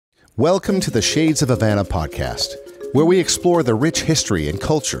Welcome to the Shades of Havana podcast, where we explore the rich history and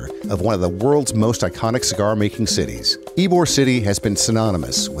culture of one of the world's most iconic cigar-making cities. Ybor City has been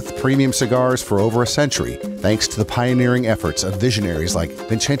synonymous with premium cigars for over a century, thanks to the pioneering efforts of visionaries like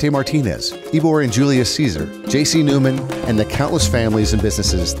Vicente Martinez, Ybor and Julius Caesar, J.C. Newman, and the countless families and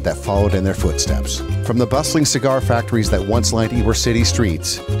businesses that followed in their footsteps. From the bustling cigar factories that once lined Ybor City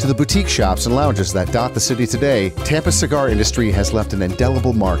streets, to the boutique shops and lounges that dot the city today, Tampa's cigar industry has left an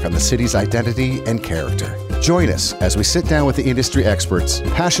indelible mark on the city's identity and character. Join us as we sit down with the industry experts,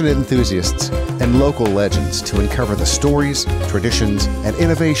 passionate enthusiasts, and local legends to uncover the stories, traditions, and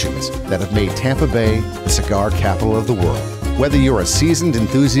innovations that have made Tampa Bay the cigar capital of the world. Whether you're a seasoned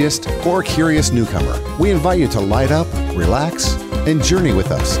enthusiast or a curious newcomer, we invite you to light up, relax, and journey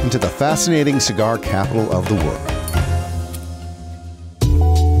with us into the fascinating cigar capital of the world.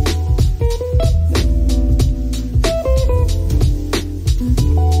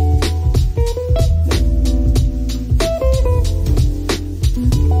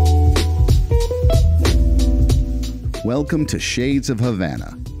 Welcome to Shades of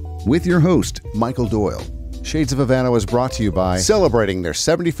Havana, with your host, Michael Doyle. Shades of Havana was brought to you by celebrating their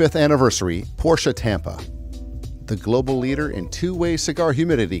 75th anniversary, Porsche Tampa, the global leader in two-way cigar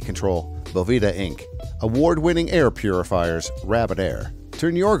humidity control, Boveda Inc., award-winning air purifiers, Rabbit Air.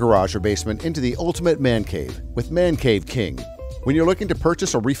 Turn your garage or basement into the ultimate man cave with Man Cave King. When you're looking to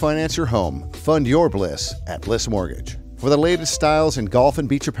purchase or refinance your home, fund your bliss at Bliss Mortgage. For the latest styles in golf and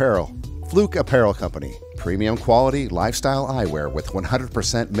beach apparel, Fluke Apparel Company. Premium quality lifestyle eyewear with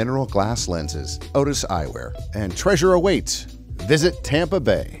 100% mineral glass lenses. Otis Eyewear. And treasure awaits. Visit Tampa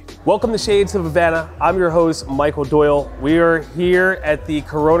Bay. Welcome to Shades of Havana. I'm your host, Michael Doyle. We are here at the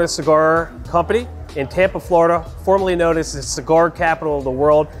Corona Cigar Company in Tampa, Florida, formerly known as the cigar capital of the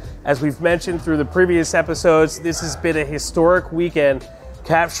world. As we've mentioned through the previous episodes, this has been a historic weekend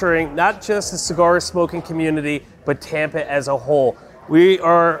capturing not just the cigar smoking community, but Tampa as a whole. We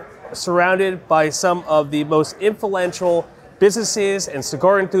are surrounded by some of the most influential businesses and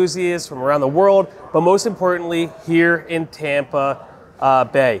cigar enthusiasts from around the world, but most importantly, here in Tampa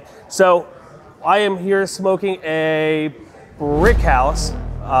Bay. So I am here smoking a Brick House,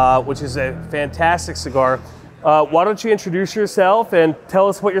 which is a fantastic cigar. Why don't you introduce yourself and tell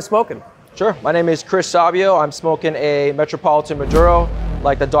us what you're smoking? Sure, my name is Kris Sabio. I'm smoking a Metropolitan Maduro,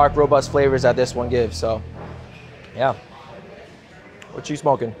 like the dark, robust flavors that this one gives, so yeah. What you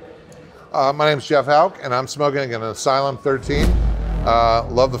smoking? My name's Jeff Houck, and I'm smoking an Asylum 13.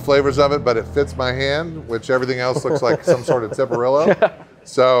 Love the flavors of it, but it fits my hand, which everything else looks like some sort of Tiparillo.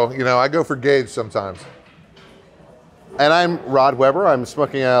 So, you know, I go for gauge sometimes. And I'm Rod Weber. I'm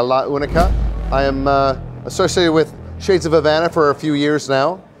smoking a La Unica. I am associated with Shades of Havana for a few years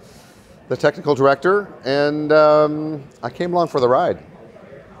now, the technical director, and I came along for the ride.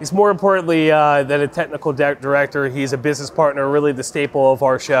 He's more importantly than a technical director, he's a business partner, really the staple of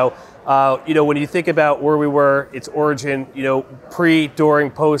our show. You know, when you think about where we were, its origin, you know, pre, during,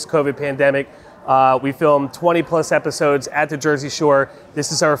 post-COVID pandemic, we filmed 20 plus episodes at the Jersey Shore.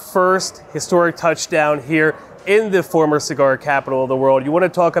 This is our first historic touchdown here in the former cigar capital of the world. You want to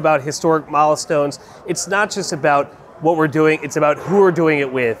talk about historic milestones. It's not just about what we're doing, it's about who we're doing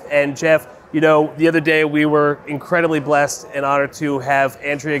it with. And Jeff, you know, the other day we were incredibly blessed and honored to have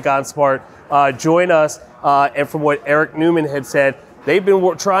Andrea Gonsmart join us. And from what Eric Newman had said, they've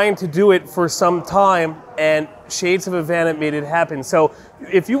been trying to do it for some time, and Shades of Havana made it happen. So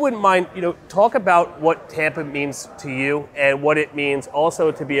if you wouldn't mind, you know, talk about what Tampa means to you and what it means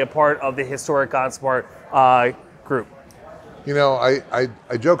also to be a part of the historic Gonsmart group. You know,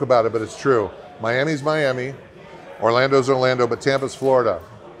 I joke about it, but it's true. Miami's Miami, Orlando's Orlando, but Tampa's Florida.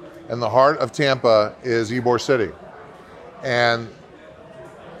 And the heart of Tampa is Ybor City. And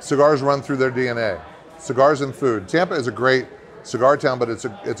cigars run through their DNA. Cigars and food. Tampa is a great cigar town, but it's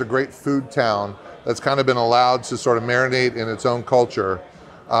a great food town that's kind of been allowed to sort of marinate in its own culture.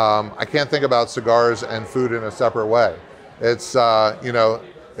 I can't think about cigars and food in a separate way. It's, you know,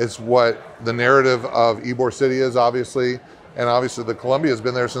 it's what the narrative of Ybor City is, obviously, and obviously the Columbia has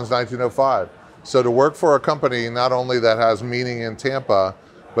been there since 1905. So to work for a company not only that has meaning in Tampa,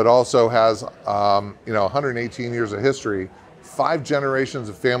 but also has, you know, 118 years of history, 5 generations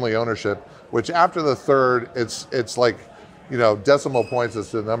of family ownership, which after the third, it's like, you know, decimal points as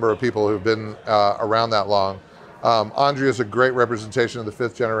to the number of people who've been around that long. Andrea is a great representation of the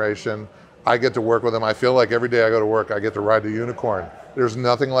 5th generation. I get to work with them. I feel like every day I go to work, I get to ride the unicorn. There's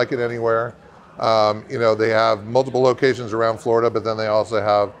nothing like it anywhere. You know, they have multiple locations around Florida, but then they also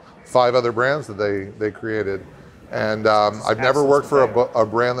have 5 other brands that they created. And I've never worked for a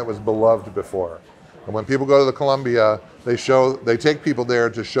brand that was beloved before. And when people go to the Columbia, they take people there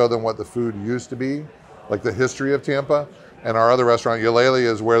to show them what the food used to be, like the history of Tampa. And our other restaurant, Eulalie,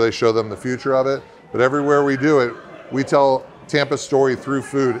 is where they show them the future of it. But everywhere we do it, we tell Tampa's story through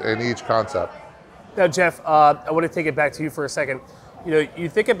food in each concept. Now, Jeff, I want to take it back to you for a second. You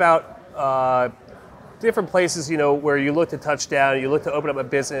think about different places, where you look to touch down, you look to open up a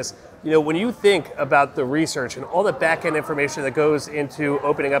business. When you think about the research and all the back-end information that goes into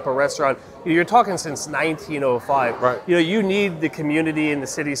opening up a restaurant, you're talking since 1905. Right. You need the community and the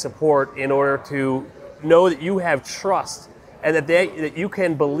city support in order to know that you have trust and that you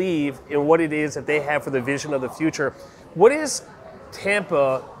can believe in what it is that they have for the vision of the future. What is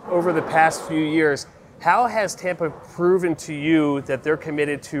Tampa over the past few years? How has Tampa proven to you that they're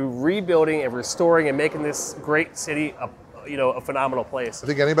committed to rebuilding and restoring and making this great city a phenomenal place? I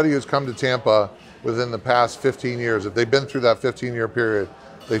think anybody who's come to Tampa within the past 15 years, if they've been through that 15-year period,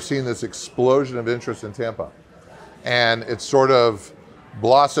 they've seen this explosion of interest in Tampa. And it's sort of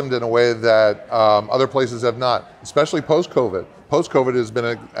blossomed in a way that other places have not, especially post-COVID. Post-COVID has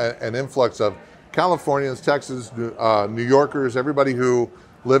been an influx of Californians, Texas, New Yorkers, everybody who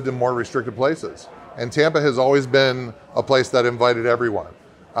lived in more restricted places. And Tampa has always been a place that invited everyone.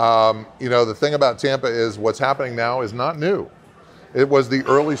 The thing about Tampa is what's happening now is not new. It was the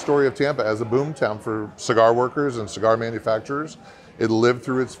early story of Tampa as a boom town for cigar workers and cigar manufacturers. It lived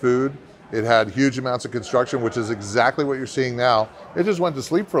through its food. It had huge amounts of construction, which is exactly what you're seeing now. It just went to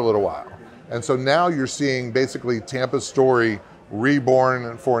sleep for a little while. And so now you're seeing basically Tampa's story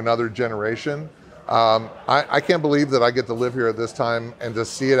reborn for another generation. I can't believe that I get to live here at this time and to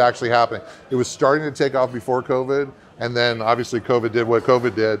see it actually happening. It was starting to take off before COVID, and then obviously COVID did what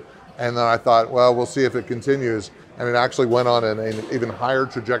COVID did. And then I thought, well, we'll see if it continues. And it actually went on an even higher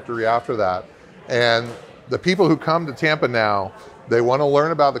trajectory after that. And the people who come to Tampa now, they want to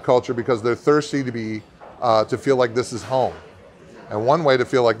learn about the culture because they're thirsty to feel like this is home. And one way to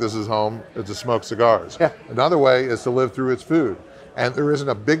feel like this is home is to smoke cigars. Yeah. Another way is to live through its food. And there isn't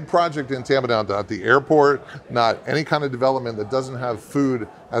a big project in Tampa now, not the airport, not any kind of development that doesn't have food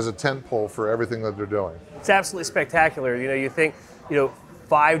as a tent pole for everything that they're doing. It's absolutely spectacular. You think,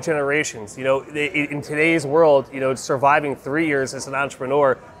 5 generations. In today's world, surviving 3 years as an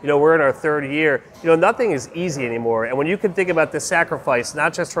entrepreneur, we're in our 3rd year. Nothing is easy anymore. And when you can think about the sacrifice,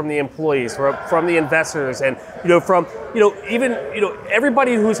 not just from the employees, from the investors, and from even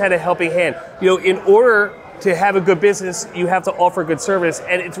everybody who's had a helping hand. In order to have a good business, you have to offer good service,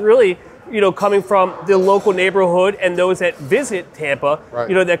 and it's really coming from the local neighborhood and those that visit Tampa,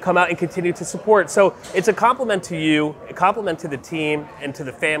 right, that come out and continue to support. So it's a compliment to you, a compliment to the team and to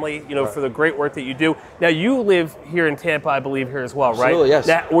the family, right, for the great work that you do. Now you live here in Tampa, I believe, here as well, right? Absolutely,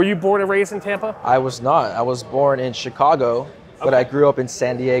 yes. Were you born and raised in Tampa? I was not. I was born in Chicago, but I grew up in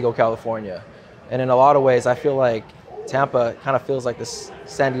San Diego, California. And in a lot of ways, I feel like Tampa kind of feels like this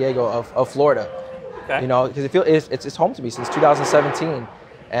San Diego of Florida. Okay. Because it's home to me since 2017.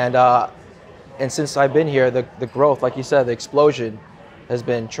 And since I've been here, the growth, like you said, the explosion has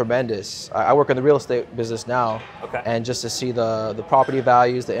been tremendous. I work in the real estate business now, okay, and just to see the property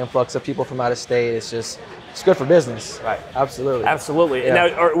values, the influx of people from out of state, it's good for business. Right. Absolutely. Absolutely. Yeah.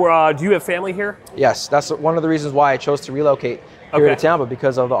 Now, do you have family here? Yes, that's one of the reasons why I chose to relocate here to Tampa,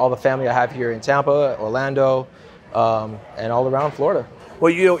 because of all the family I have here in Tampa, Orlando, and all around Florida.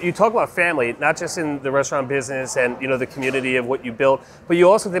 Well, you talk about family, not just in the restaurant business and the community of what you built, but you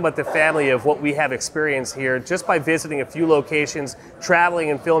also think about the family of what we have experienced here just by visiting a few locations, traveling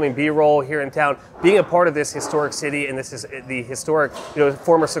and filming B-roll here in town, being a part of this historic city, and this is the historic,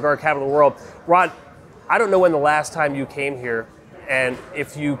 former cigar capital of the world. Ron, I don't know when the last time you came here, and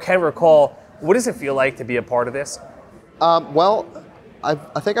if you can recall, what does it feel like to be a part of this? Well, I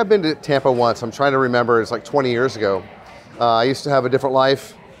think I've been to Tampa once. I'm trying to remember. It's like 20 years ago. I used to have a different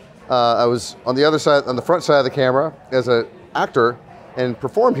life. I was on the front side of the camera as an actor and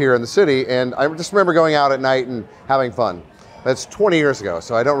performed here in the city. And I just remember going out at night and having fun. That's 20 years ago,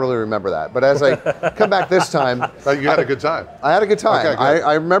 so I don't really remember that. But as I come back this time. You had a good time. I had a good time. Okay,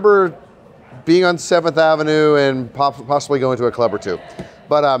 I remember being on 7th Avenue and possibly going to a club or two.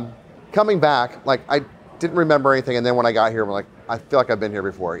 But coming back, I didn't remember anything. And then when I got here, I'm like, I feel like I've been here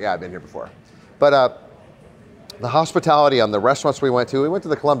before. Yeah, I've been here before. But the hospitality on the restaurants we went to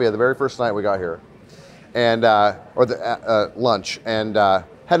the Columbia the very first night we got here, and lunch, and had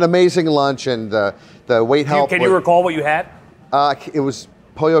an amazing lunch, and the wait help. Can you recall what you had? It was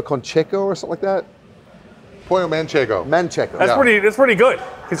pollo con checo or something like that. Pollo manchego. Manchego. That's pretty good.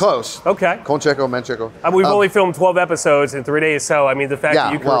 Close. Okay. Con checo, manchego. We've only filmed 12 episodes in 3 days, so the fact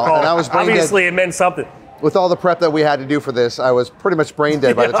that you can recall, and I was obviously it meant something. with all the prep that we had to do for this, I was pretty much brain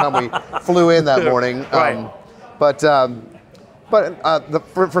dead by the time we flew in that morning. Right.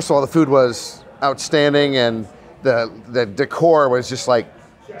 First of all, the food was outstanding, and the decor was just like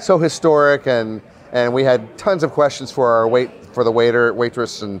so historic, and we had tons of questions for the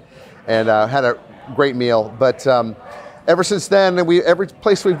waitress, and had a great meal. But ever since then, every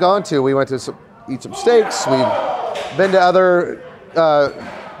place we've gone to, we went to eat some steaks. We've been to other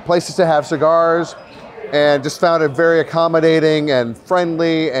places to have cigars, and just found it very accommodating and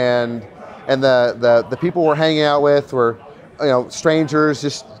friendly, and the people we're hanging out with were, strangers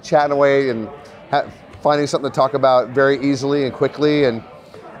just chatting away and finding something to talk about very easily and quickly, and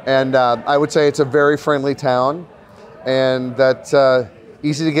I would say it's a very friendly town, and that's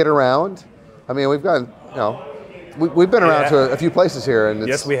easy to get around. I mean, we've got, we've been around to a few places here, and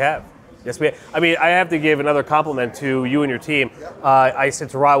yes, we have. Yes, we have. I mean, I have to give another compliment to you and your team. I said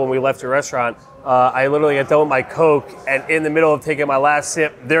to Rod when we left your restaurant, I literally got done with my Coke, and in the middle of taking my last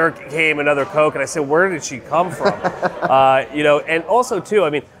sip, there came another Coke, and I said, where did she come from? And also, too, I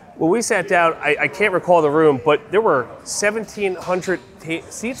mean, when we sat down, I can't recall the room, but there were 1,700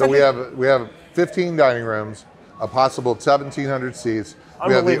 seats. So we have 15 dining rooms, a possible 1,700 seats.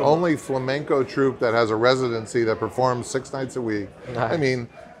 We have the only flamenco troupe that has a residency that performs 6 nights a week. Nice. I mean,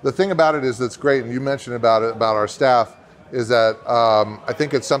 the thing about it is that's great, and you mentioned about our staff, is that I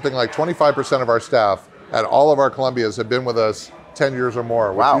think it's something like 25% of our staff at all of our Columbias have been with us 10 years or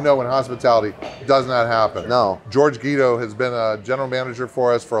more, which wow. in hospitality does not happen. No. George Guido has been a general manager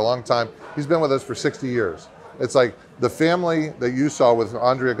for us for a long time. He's been with us for 60 years. It's like the family that you saw with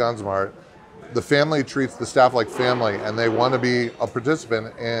Andrea Gunsmart, the family treats the staff like family, and they want to be a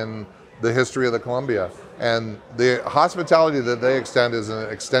participant in the history of the Columbia. And the hospitality that they extend is an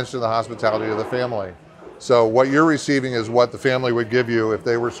extension of the hospitality of the family. So what you're receiving is what the family would give you if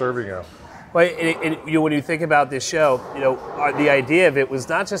they were serving you. Well, when you think about this show, the idea of it was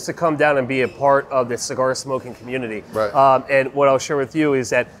not just to come down and be a part of the cigar smoking community. Right. And what I'll share with you is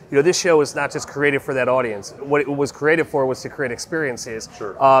that this show is not just created for that audience. What it was created for was to create experiences,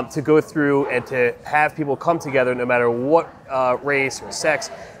 sure. To go through and to have people come together, no matter what race or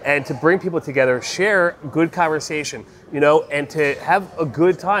sex, and to bring people together, share good conversation, and to have a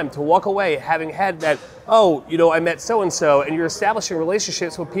good time, to walk away having had that, I met so-and-so, and you're establishing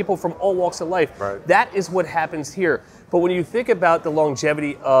relationships with people from all walks of life. Right. That is what happens here. But when you think about the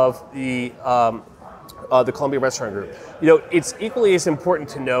longevity of the Columbia Restaurant Group, it's equally as important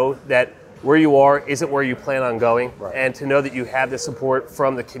to know that where you are isn't where you plan on going, right. and to know that you have the support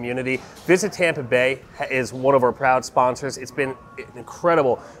from the community. Visit Tampa Bay is one of our proud sponsors. It's been an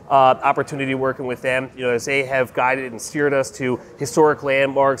incredible opportunity working with them, as they have guided and steered us to historic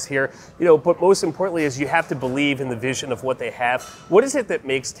landmarks here. But most importantly is you have to believe in the vision of what they have. What is it that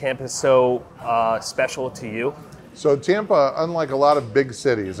makes Tampa so special to you? So Tampa, unlike a lot of big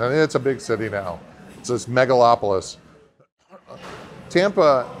cities, I mean, it's a big city now, it's this megalopolis.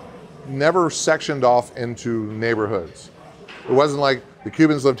 Tampa never sectioned off into neighborhoods. It wasn't like the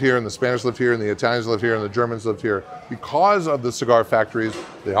Cubans lived here and the Spanish lived here and the Italians lived here and the Germans lived here. Because of the cigar factories,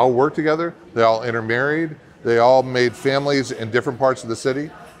 they all worked together, they all intermarried, they all made families in different parts of the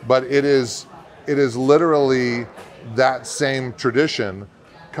city. But it is literally that same tradition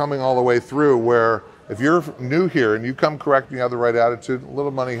coming all the way through, where if you're new here and you come correct and you have the right attitude, a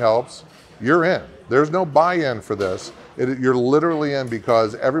little money helps, you're in. There's no buy-in for this. You're literally in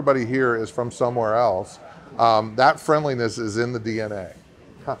because everybody here is from somewhere else. That friendliness is in the DNA.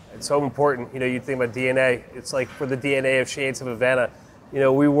 Huh. It's so important. You think about DNA. It's like for the DNA of Shades of Havana. We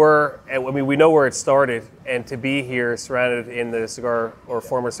know where it started, and to be here surrounded in the cigar or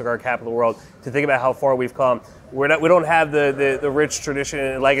former cigar capital of the world, to think about how far we've come. We don't have the rich tradition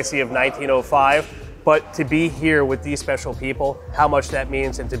and legacy of 1905. But to be here with these special people, how much that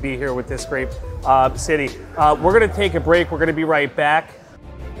means, and to be here with this great city. We're going to take a break. We're going to be right back.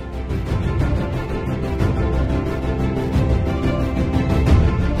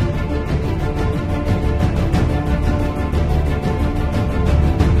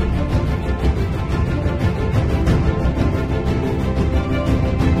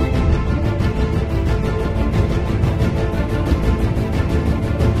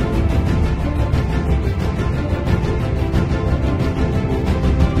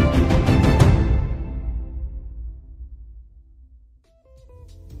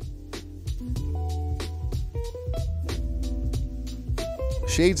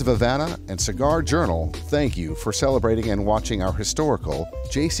 Shades of Havana and Cigar Journal thank you for celebrating and watching our historical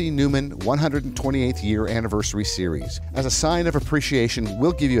J.C. Newman 128th Year Anniversary Series. As a sign of appreciation,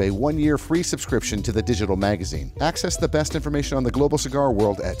 we'll give you a 1-year free subscription to the digital magazine. Access the best information on the global cigar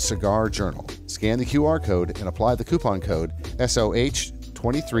world at Cigar Journal. Scan the QR code and apply the coupon code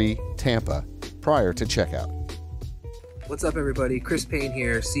SOH23 Tampa prior to checkout. What's up, everybody? Chris Payne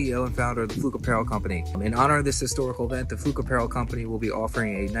here, CEO and founder of the Fluke Apparel Company. In honor of this historical event, the Fluke Apparel Company will be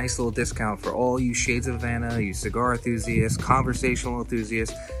offering a nice little discount for all you Shades of Havana, you cigar enthusiasts, conversational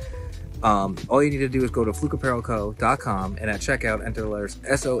enthusiasts. All you need to do is go to flukeapparelco.com and at checkout enter the letters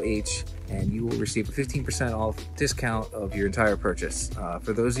SOH and you will receive a 15% off discount of your entire purchase.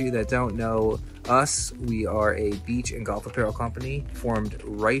 For those of you that don't know us, we are a beach and golf apparel company formed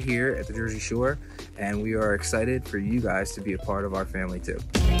right here at the Jersey Shore, and we are excited for you guys to be a part of our family too.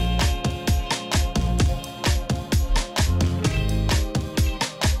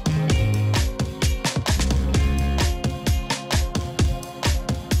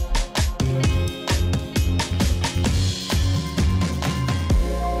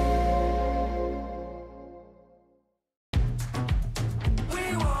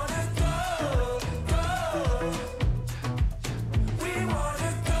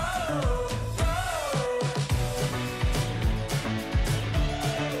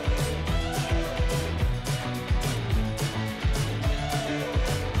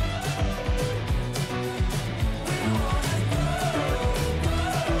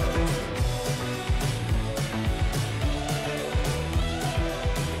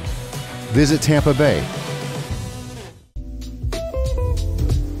 Visit Tampa Bay.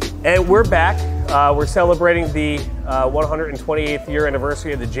 And we're back. We're celebrating the 128th year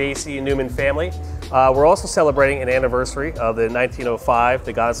anniversary of the J.C. Newman family. We're also celebrating an anniversary of the 1905,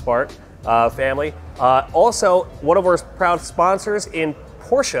 the Godspart family. Also, one of our proud sponsors in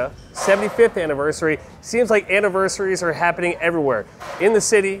Porsche 75th anniversary. Seems like anniversaries are happening everywhere. In the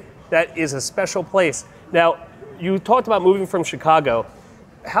city, that is a special place. Now, you talked about moving from Chicago.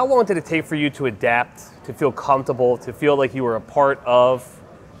 How long did it take for you to adapt, to feel comfortable, to feel like you were a part of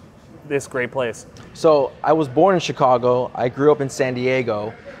this great place? So I was born in Chicago. I grew up in San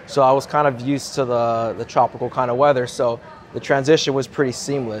Diego. So I was kind of used to the tropical kind of weather. So the transition was pretty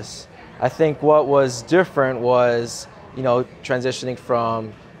seamless. I think what was different was, you know, transitioning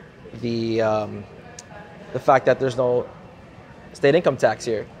from the fact that there's no state income tax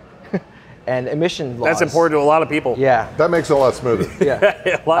here. And emission laws. That's important to a lot of people. Yeah. That makes it a lot smoother.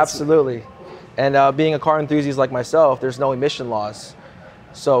 Yeah, absolutely. And being a car enthusiast like myself, there's no emission laws.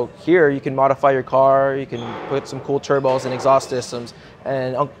 So here you can modify your car, you can put some cool turbos and exhaust systems,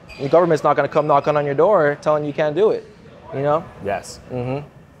 and the government's not going to come knocking on your door telling you can't do it, you know? Yes. Mm-hmm.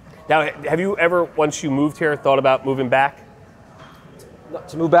 Now, have you ever, once you moved here, thought about moving back?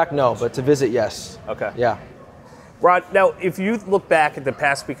 To move back, no, but to visit, yes. Okay. Yeah. Rod, now, if you look back at the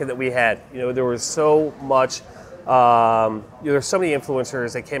past weekend that we had, you know, there was so much, there's so many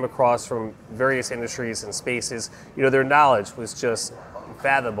influencers that came across from various industries and spaces. You know, their knowledge was just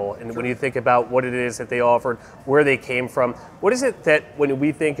unfathomable. And when you think about what it is that they offered, where they came from, what is it that when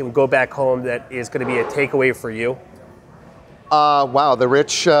we think and go back home that is going to be a takeaway for you? Wow, the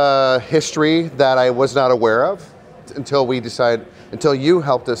rich history that I was not aware of until you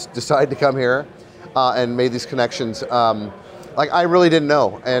helped us decide to come here. And made these connections. Like I really didn't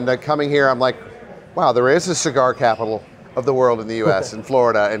know. And coming here, I'm like, wow, there is a cigar capital of the world in the U.S. in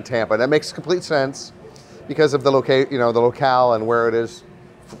Florida and Tampa. And that makes complete sense because of the locale and where it is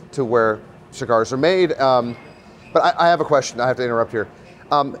to where cigars are made. But I have a question. I have to interrupt here.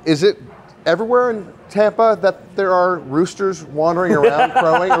 Is it everywhere in Tampa that there are roosters wandering around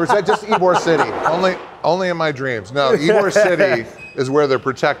crowing, or is that just Ybor City? Only in my dreams. No, Ybor City is where they're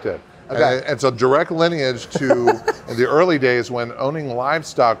protected. Okay. And it's a direct lineage to in the early days when owning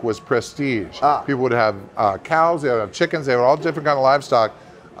livestock was prestige. People would have cows, they would have chickens, they would have all different kind of livestock.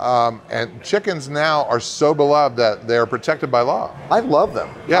 And chickens now are so beloved that they're protected by law. I love them.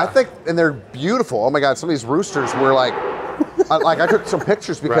 Yeah. I think, and they're beautiful. Oh my God, some of these roosters were like I took some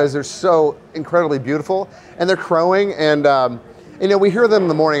pictures because they're so incredibly beautiful. And they're crowing, and you know, we hear them in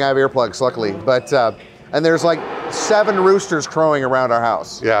the morning. I have earplugs, luckily, but and there's like 7 roosters crowing around our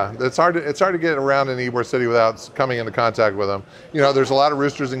house. Yeah, it's hard to get around in Ybor City without coming into contact with them. You know, there's a lot of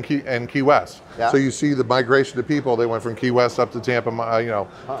roosters in Key West. Yeah. So you see the migration of people. They went from Key West up to Tampa, you know,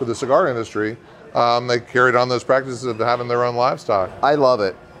 for the cigar industry. They carried on those practices of having their own livestock. I love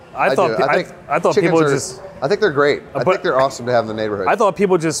it. I thought people just. I think they're great. I think they're awesome to have in the neighborhood. I thought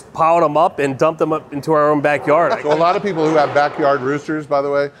people just piled them up and dumped them up into our own backyard. So a lot of people who have backyard roosters, by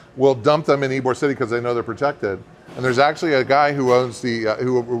the way, will dump them in Ybor City because they know they're protected. And there's actually a guy who owns the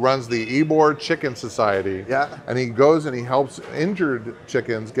who runs the Ybor Chicken Society. Yeah. And he goes and he helps injured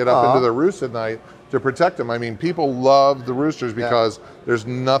chickens get up into their roost at night to protect them. I mean, people love the roosters because there's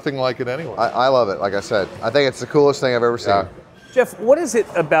nothing like it anywhere. I love it. Like I said, I think it's the coolest thing I've ever seen. Yeah. Jeff, what is it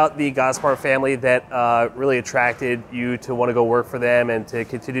about the Gaspar family that really attracted you to want to go work for them and to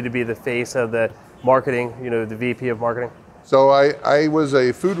continue to be the face of the marketing, the VP of marketing? So I was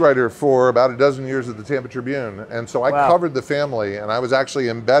a food writer for about a dozen years at the Tampa Tribune, and so I covered the family, and I was actually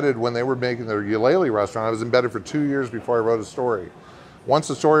embedded when they were making their Eulalie restaurant. I was embedded for 2 years before I wrote a story. Once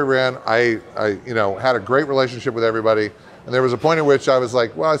the story ran, I had a great relationship with everybody, and there was a point at which I was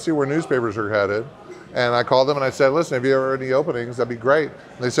like, well, I see where newspapers are headed. And I called them and I said, listen, if you ever have any openings, that'd be great.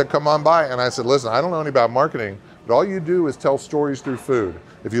 And they said, come on by. And I said, listen, I don't know any about marketing, but all you do is tell stories through food.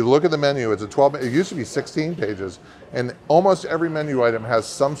 If you look at the menu, it's it used to be 16 pages, and almost every menu item has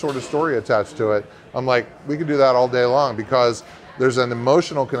some sort of story attached to it. I'm like, we could do that all day long, because there's an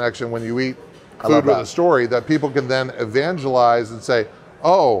emotional connection when you eat food with a story that people can then evangelize and say,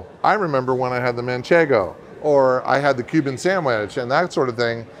 oh, I remember when I had the manchego, or I had the Cuban sandwich, and that sort of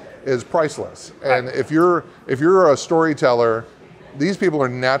thing is priceless. And if you're a storyteller, these people are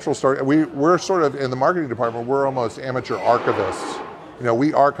natural story. We're sort of, in the marketing department, we're almost amateur archivists.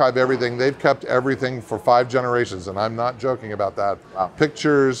 We archive everything. They've kept everything for 5 generations, and I'm not joking about that.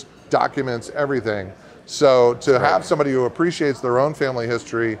 Pictures, documents, everything. So to have somebody who appreciates their own family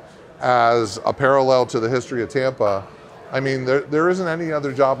history as a parallel to the history of Tampa, I mean, there isn't any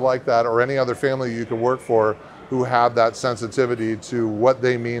other job like that, or any other family you can work for who have that sensitivity to what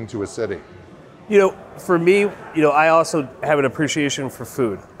they mean to a city. For me, I also have an appreciation for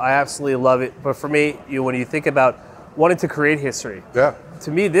food. I absolutely love it. But for me, when you think about wanting to create history, to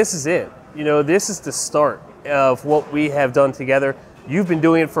me, this is it. This is the start of what we have done together. You've been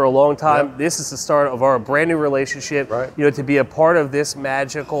doing it for a long time. This is the start of our brand new relationship. To be a part of this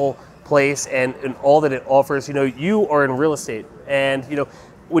magical place and all that it offers. You are in real estate, and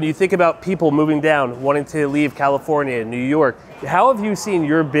when you think about people moving down, wanting to leave California, New York, how have you seen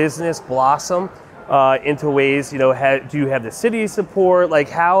your business blossom into ways, do you have the city support? Like,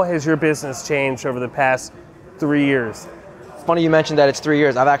 how has your business changed over the past 3 years? It's funny you mentioned that it's 3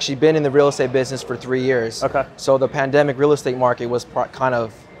 years. I've actually been in the real estate business for 3 years. Okay. So the pandemic real estate market was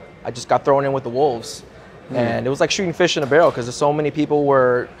I just got thrown in with the wolves. And it was like shooting fish in a barrel, because so many people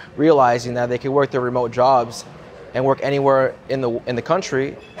were realizing that they could work their remote jobs and work anywhere in the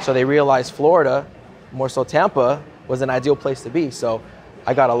country. So they realized Florida, more so Tampa, was an ideal place to be. So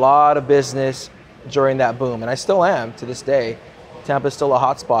I got a lot of business during that boom, and I still am to this day. Tampa is still a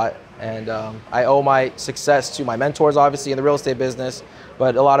hot spot, and I owe my success to my mentors, obviously, in the real estate business,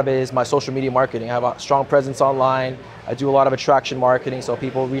 but a lot of it is my social media marketing. I have a strong presence online. I do a lot of attraction marketing, so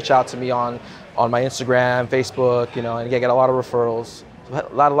people reach out to me on my Instagram, Facebook, and I get a lot of referrals.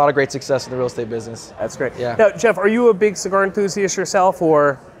 A lot of great success in the real estate business. That's great. Yeah. Now, Jeff, are you a big cigar enthusiast yourself,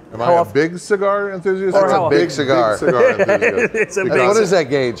 or am I a big cigar enthusiast? Or a big cigar. Big cigar enthusiast. It's a big What is that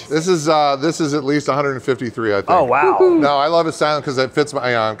gauge? This is at least 153, I think. Oh wow! No, I love it silent because it fits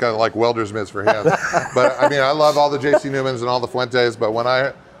my. I'm kind of like welder's mitts for hands. But I mean, I love all the J.C. Newmans and all the Fuentes. But when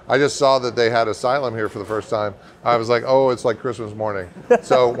I just saw that they had Asylum here for the first time, I was like, oh, it's like Christmas morning.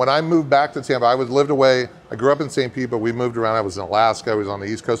 So when I moved back to Tampa, lived away. I grew up in St. Pete, but we moved around. I was in Alaska. I was on the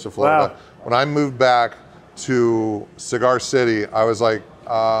east coast of Florida. Wow. When I moved back to Cigar City, I was like,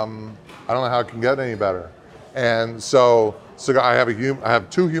 I don't know how it can get any better. And so I have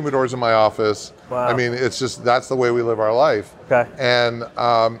 2 humidors in my office. Wow. I mean, it's just, that's the way we live our life. Okay. And,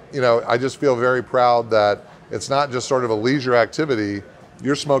 I just feel very proud that it's not just sort of a leisure activity.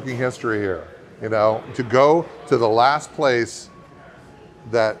 You're smoking history here, to go to the last place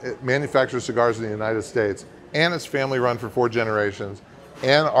that it manufactures cigars in the United States, and it's family run for 4 generations,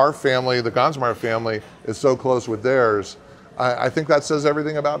 and our family, the Gansmar family, is so close with theirs. I think that says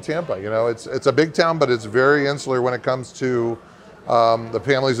everything about Tampa. It's a big town, but it's very insular when it comes to the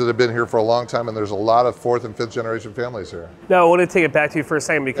families that have been here for a long time, and there's a lot of 4th and 5th generation families here. Now, I want to take it back to you for a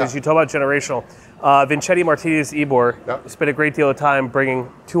second, because you talk about generational. Vincetti Martinez Ybor spent a great deal of time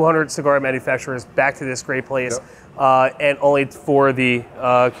bringing 200 cigar manufacturers back to this great place, and only for the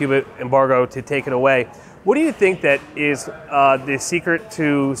Cuba embargo to take it away. What do you think that is the secret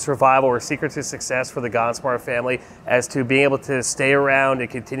to survival or secret to success for the Gansmar family as to being able to stay around and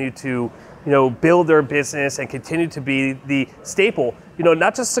continue to build their business and continue to be the staple,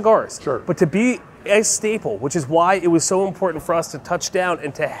 not just cigars, but to be a staple, which is why it was so important for us to touch down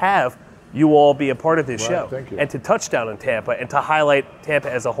and to have you all be a part of this show. Thank you. And to touch down in Tampa and to highlight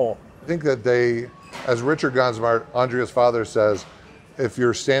Tampa as a whole. I think that as Richard Gansmar, Andrea's father, says, if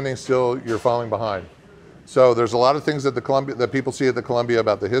you're standing still, you're falling behind. So there's a lot of things that people see at the Columbia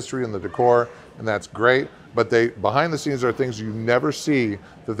about the history and the decor, and that's great. But behind the scenes are things you never see,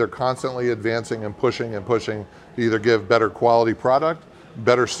 that they're constantly advancing and pushing to either give better quality product,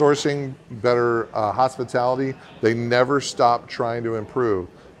 better sourcing, better hospitality. They never stop trying to improve.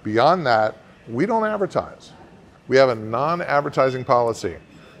 Beyond that, we don't advertise. We have a non-advertising policy.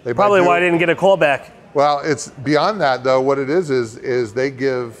 Probably why I didn't get a call back. Well, it's beyond that though. What it is they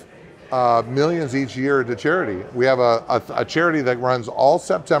give millions each year to charity. We have a charity that runs all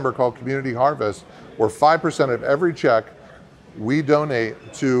September called Community Harvest, where 5% of every check we donate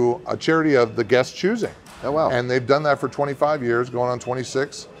to a charity of the guest choosing. Oh, wow. And they've done that for 25 years, going on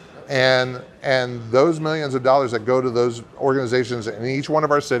 26. And those millions of dollars that go to those organizations in each one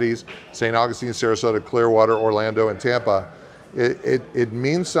of our cities, St. Augustine, Sarasota, Clearwater, Orlando, and Tampa, it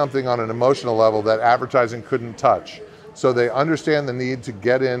means something on an emotional level that advertising couldn't touch. So they understand the need to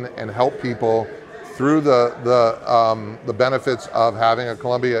get in and help people through the benefits of having a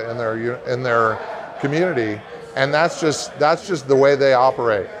Columbia in their community, and that's just the way they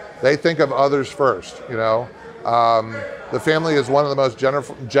operate. They think of others first, you know. The family is one of the most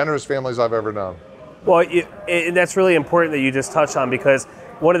generous families I've ever known. Well, and that's really important that you just touched on, because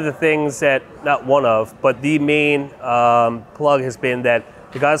one of the things that, not one of, but the main plug has been that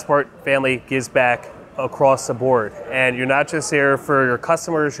the Gosport family gives back across the board. And you're not just there for your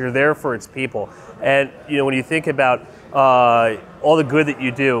customers, you're there for its people. And you know, when you think about all the good that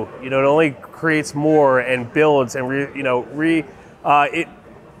you do, you know, it only creates more and builds and it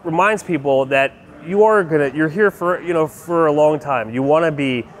reminds people that you're here for a long time. You want to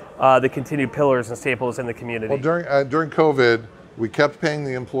be the continued pillars and staples in the community. Well, during COVID, we kept paying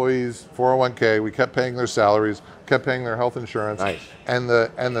the employees 401k, we kept paying their salaries, kept paying their health insurance. Nice. And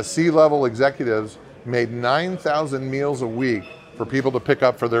the C-level executives made 9,000 meals a week for people to pick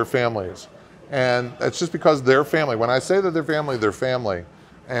up for their families. And it's just because they're family. When I say that they're family, they're family.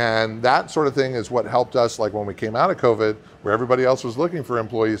 And that sort of thing is what helped us, like when we came out of COVID, where everybody else was looking for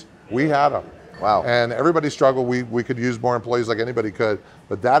employees, we had them. Wow. And everybody struggled. We could use more employees like anybody could.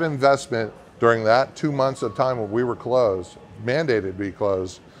 But that investment during that 2 months of time when we were closed, mandated to be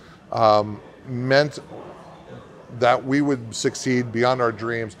closed, meant that we would succeed beyond our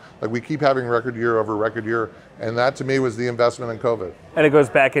dreams. Like, we keep having record year over record year. And that to me was the investment in COVID. And it goes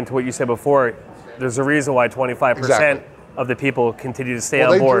back into what you said before. There's a reason why 25% Exactly. of the people continue to stay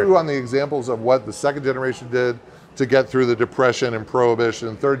on board. They drew on the examples of what the second generation did to get through the Depression and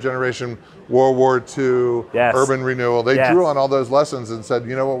Prohibition, third generation World War II, Yes. urban renewal. They Yes. drew on all those lessons and said,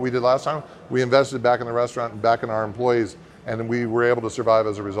 you know what we did last time? We invested back in the restaurant and back in our employees, and we were able to survive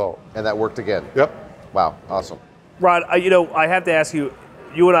as a result. And that worked again. Yep. Wow, awesome. Rod, I have to ask you,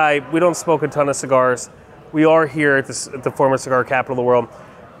 you and I, we don't smoke a ton of cigars. We are here at the former cigar capital of the world.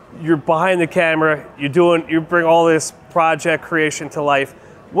 You're behind the camera, you bring all this project creation to life.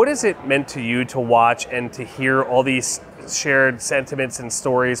 What has it meant to you to watch and to hear all these shared sentiments and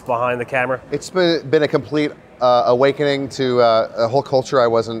stories behind the camera? It's been a complete awakening to a whole culture I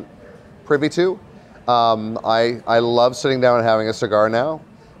wasn't privy to. I love sitting down and having a cigar now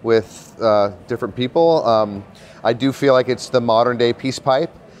with different people. I do feel like it's the modern day peace pipe,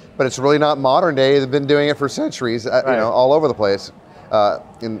 but it's really not modern day. They've been doing it for centuries, Right. you know, all over the place,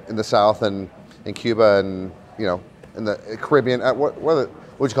 in the South and in Cuba and, you know, in the Caribbean. What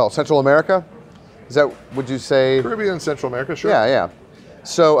would you call it? Central America? Is that, would you say? Caribbean, Central America, sure. Yeah, yeah.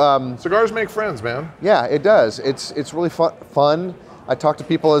 So Cigars make friends, man. yeah, it does. It's really fun. I talk to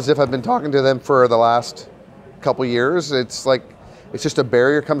people as if I've been talking to them for the last couple years. It's like, it's just a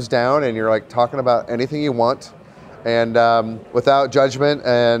barrier comes down and you're like talking about anything you want, and without judgment,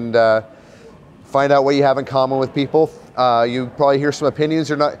 and find out what you have in common with people. You probably hear some opinions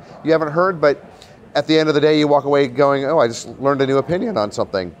you haven't heard, but at the end of the day, you walk away going, oh, I just learned a new opinion on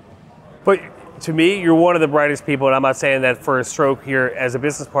something. But to me, you're one of the brightest people, and I'm not saying that for a stroke here as a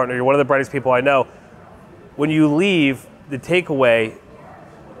business partner. You're one of the brightest people I know. When you leave, the takeaway,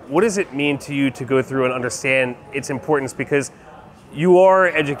 what does it mean to you to go through and understand its importance? Because you are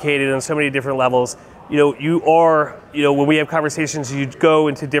educated on so many different levels. When we have conversations, you go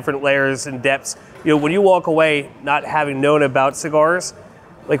into different layers and depths. When you walk away not having known about cigars,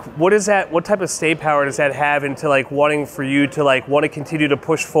 like, what is that? What type of stay power does that have into wanting for you to want to continue to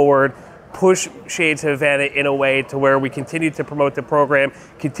push forward, push Shades of Havana in a way to where we continue to promote the program,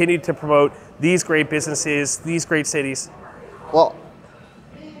 continue to promote these great businesses, these great cities? Well,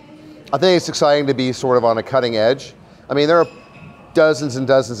 I think it's exciting to be sort of on a cutting edge. I mean, there are dozens and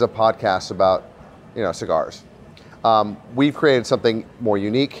dozens of podcasts about, cigars. We've created something more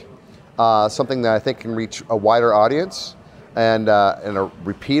unique, something that I think can reach a wider audience and a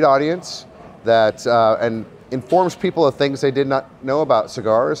repeat audience, that and informs people of things they did not know about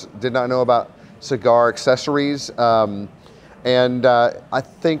cigars, did not know about cigar accessories. And I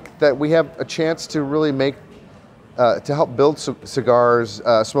think that we have a chance to really make, to help build cigars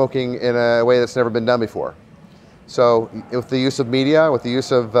smoking in a way that's never been done before. So with the use of media, with the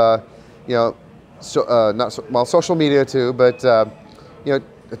use of, social media too, but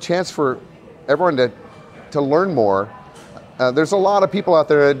a chance for everyone to learn more. There's a lot of people out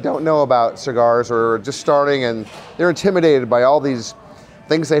there that don't know about cigars or are just starting, and they're intimidated by all these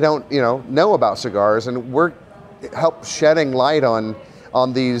things they don't know about cigars, and we're help shedding light on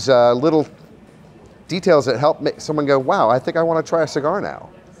these little details that help make someone go, wow, I think I want to try a cigar now.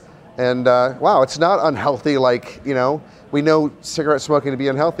 And wow, it's not unhealthy like, we know cigarette smoking to be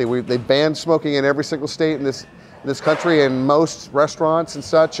unhealthy. They banned smoking in every single state in this country and most restaurants and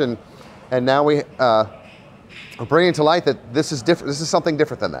such, and now we are bringing to light that this is different. This is something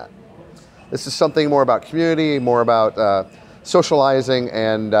different than that. This is something more about community, more about socializing,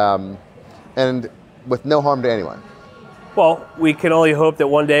 and with no harm to anyone. Well, we can only hope that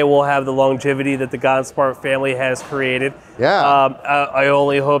one day we'll have the longevity that the Gonspart family has created. Yeah. I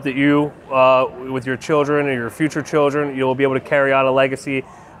only hope that you, with your children or your future children, you'll be able to carry on a legacy.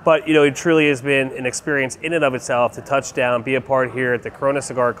 But, it truly has been an experience in and of itself to touch down, be a part here at the Corona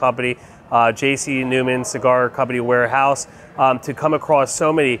Cigar Company, J.C. Newman Cigar Company Warehouse, to come across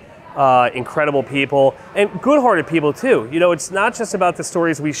so many incredible people and good-hearted people too. It's not just about the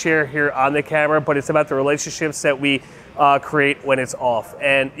stories we share here on the camera, but it's about the relationships that we create when it's off.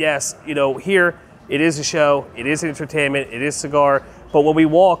 And yes, here it is a show, it is entertainment, it is cigar, but when we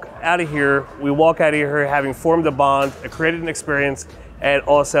walk out of here having formed a bond, created an experience, and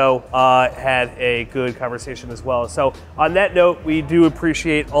also had a good conversation as well. So on that note, we do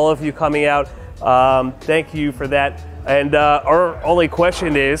appreciate all of you coming out. Thank you for that. And our only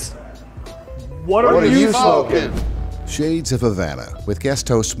question is, what are you smoking? Shades of Havana, with guest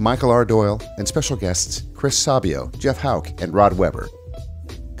host Michael R. Doyle and special guests Kris Sabio, Jeff Houck, and Rod Weber.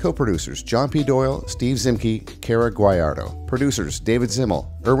 Co-producers John P. Doyle, Steve Zimke, Kara Guayardo. Producers David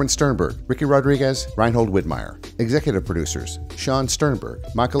Zimmel, Erwin Sternberg, Ricky Rodriguez, Reinhold Widmeyer. Executive producers Sean Sternberg,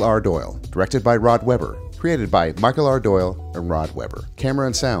 Michael R. Doyle. Directed by Rod Weber. Created by Michael R. Doyle and Rod Weber. Camera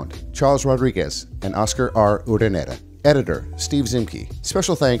and sound Charles Rodriguez and Oscar R. Urdaneta. Editor, Steve Zimke.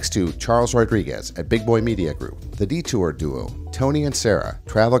 Special thanks to Charles Rodriguez at Big Boy Media Group. The Detour Duo, Tony and Sarah,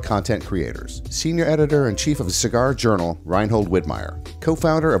 travel content creators. Senior Editor and Chief of Cigar Journal, Reinhold Widmeyer.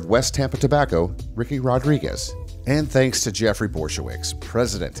 Co-founder of West Tampa Tobacco, Ricky Rodriguez. And thanks to Jeffrey Borshowicz,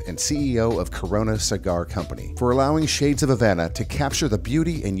 President and CEO of Corona Cigar Company, for allowing Shades of Havana to capture the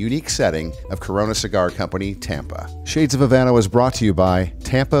beauty and unique setting of Corona Cigar Company, Tampa. Shades of Havana was brought to you by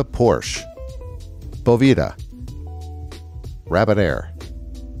Tampa Porsche, Bovita, Rabbit Air,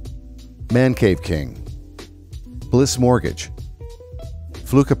 Man Cave King, Bliss Mortgage,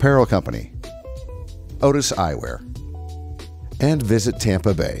 Fluke Apparel Company, Otis Eyewear, and Visit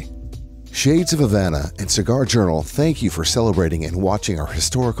Tampa Bay. Shades of Havana and Cigar Journal thank you for celebrating and watching our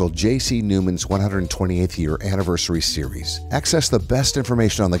historical J.C. Newman's 128th year anniversary series. Access the best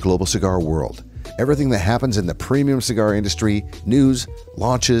information on the global cigar world, everything that happens in the premium cigar industry, news,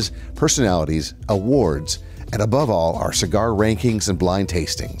 launches, personalities, awards, and above all, our cigar rankings and blind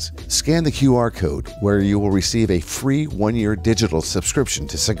tastings. Scan the QR code where you will receive a free 1-year digital subscription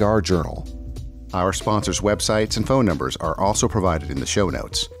to Cigar Journal. Our sponsors' websites and phone numbers are also provided in the show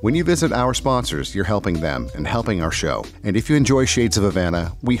notes. When you visit our sponsors, you're helping them and helping our show. And if you enjoy Shades of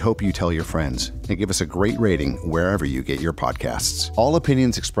Havana, we hope you tell your friends and give us a great rating wherever you get your podcasts. All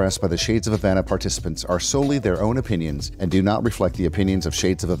opinions expressed by the Shades of Havana participants are solely their own opinions and do not reflect the opinions of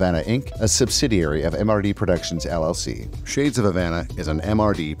Shades of Havana, Inc., a subsidiary of MRD Productions LLC. Shades of Havana is an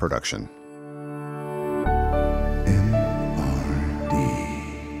MRD production.